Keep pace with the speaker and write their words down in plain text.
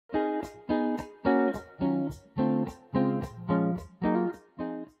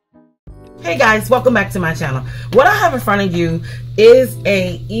Hey guys, welcome back to my channel. What I have in front of you is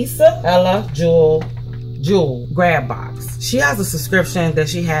a isisellajewels grab box. She has a subscription that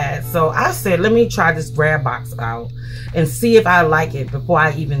she has, so I said let me try this grab box out and see if I like it before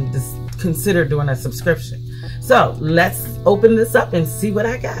I even consider doing a subscription. So let's open this up and see what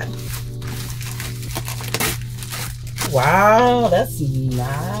I got. Wow, that's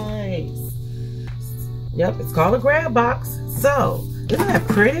nice. Yep, it's called a grab box. So isn't that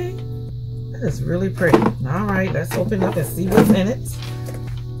pretty? It's really pretty. All right, let's open up and see what's in it.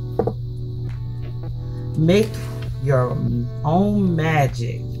 Make your own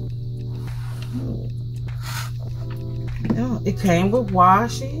magic. Oh, it came with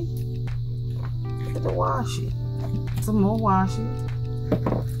washi. Look at the washi. Some more washi.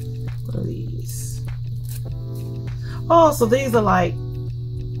 What are these? Oh, so these are like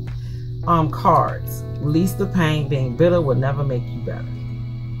cards. Release the pain. Being bitter will never make you better.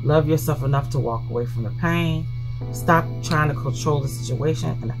 Love yourself enough to walk away from the pain. Stop trying to control the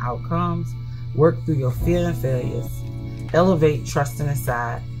situation and the outcomes. Work through your fear and failures. Elevate trusting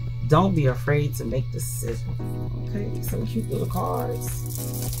inside. Don't be afraid to make decisions. Okay, some cute little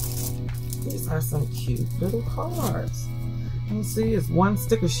cards. These are some cute little cards. Let me see, there's one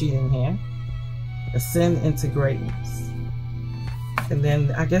sticker sheet in here. Ascend into greatness. And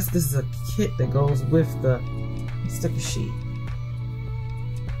then I guess this is a kit that goes with the sticker sheet.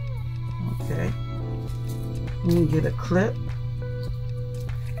 Okay, you can get a clip,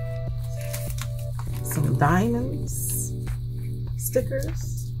 some diamonds,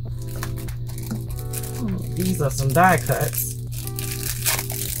 stickers. These are some die cuts.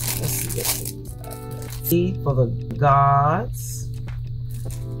 Let's see, seed for the gods.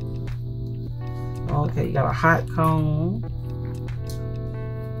 Okay, you got a hot cone.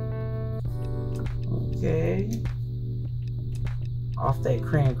 Okay. Off that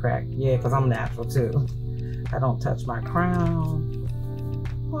cream crack. Yeah, because I'm natural too. I don't touch my crown.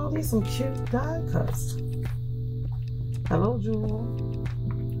 Well, these some cute die cuts. Hello, Jewel.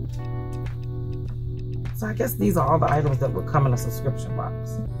 So I guess these are all the items that would come in a subscription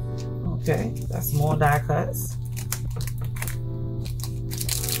box. Okay, that's more die cuts.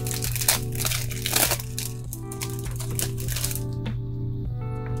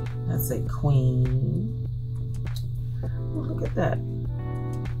 That's a queen. Oh, look at that.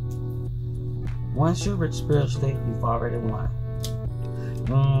 Once you're rich spiritually, you've already won.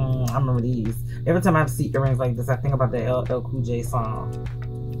 I remember these. Every time I see earrings like this, I think about the LL Cool J song,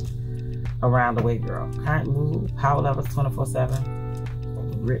 Around the Way Girl. Current mood, power levels 24/7.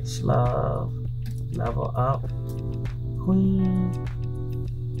 Rich love, level up. Queen,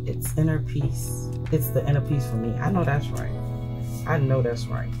 it's inner peace. It's the inner peace for me. I know that's right. I know that's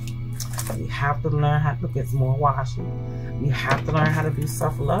right. You have to learn how to, look, it's more washi. You have to learn how to do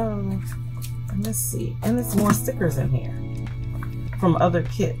self-love. And let's see. And there's more stickers in here from other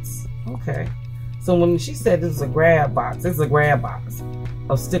kits. Okay. So when she said this is a grab box, this is a grab box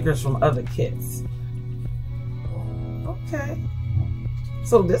of stickers from other kits. Okay.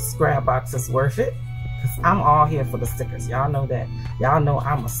 So this grab box is worth it. Because I'm all here for the stickers. Y'all know that. Y'all know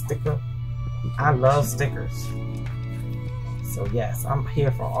I'm a sticker. I love stickers. So yes, I'm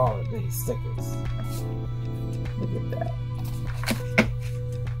here for all of these stickers. Look at that.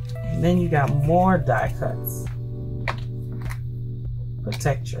 And then you got more die cuts.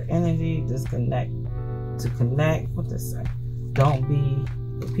 Protect your energy, disconnect to connect. What does this say? Don't be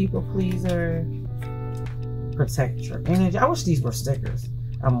a people pleaser. Protect your energy. I wish these were stickers.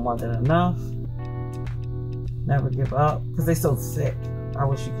 I'm more than enough. Never give up. Because they're so thick. I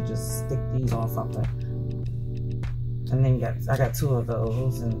wish you could just stick these on something. And then I got two of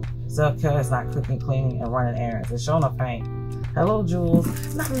those. And self-care is not cooking, cleaning, and running errands. It's showing up paint. Hello, Jules.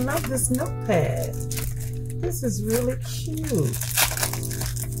 And I love this notepad. This is really cute.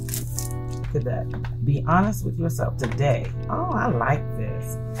 Look at that. Be honest with yourself today. Oh, I like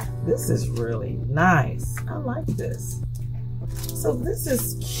this. This is really nice. I like this. So this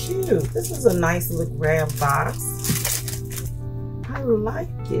is cute. This is a nice little grab box. I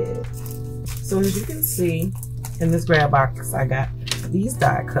like it. So as you can see, in this grab box, I got these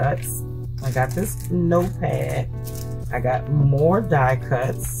die cuts. I got this notepad. I got more die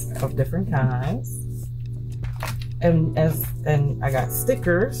cuts of different kinds. And I got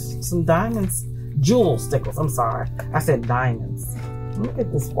stickers, some diamonds, jewel stickers. I'm sorry. I said diamonds. Look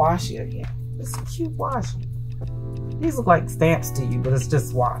at this washi again. This is cute washi. These look like stamps to you, but it's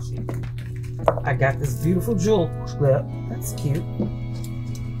just washi. I got this beautiful jewel clip. That's cute.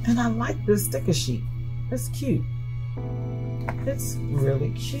 And I like this sticker sheet. It's cute. It's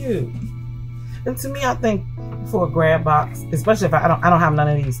really cute. And to me, I think for a grab box, especially if I don't have none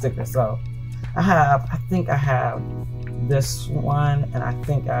of these stickers, so I think I have this one, and I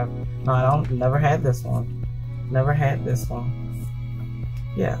think never had this one. Never had this one.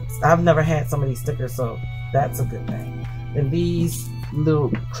 Yeah, I've never had some of these stickers, so that's a good thing. And these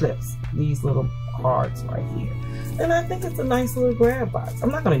little clips, these little cards right here. And I think it's a nice little grab box.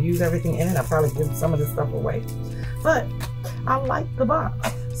 I'm not going to use everything in it. I'll probably give some of this stuff away. But I like the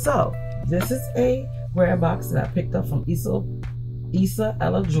box. So this is a grab box that I picked up from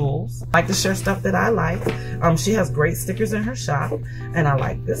isisellajewels. I like to share stuff that I like. She has great stickers in her shop, and I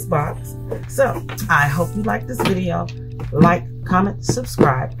like this box. So I hope you like this video. Like, comment,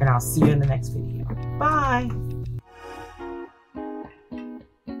 subscribe, and I'll see you in the next video. Bye.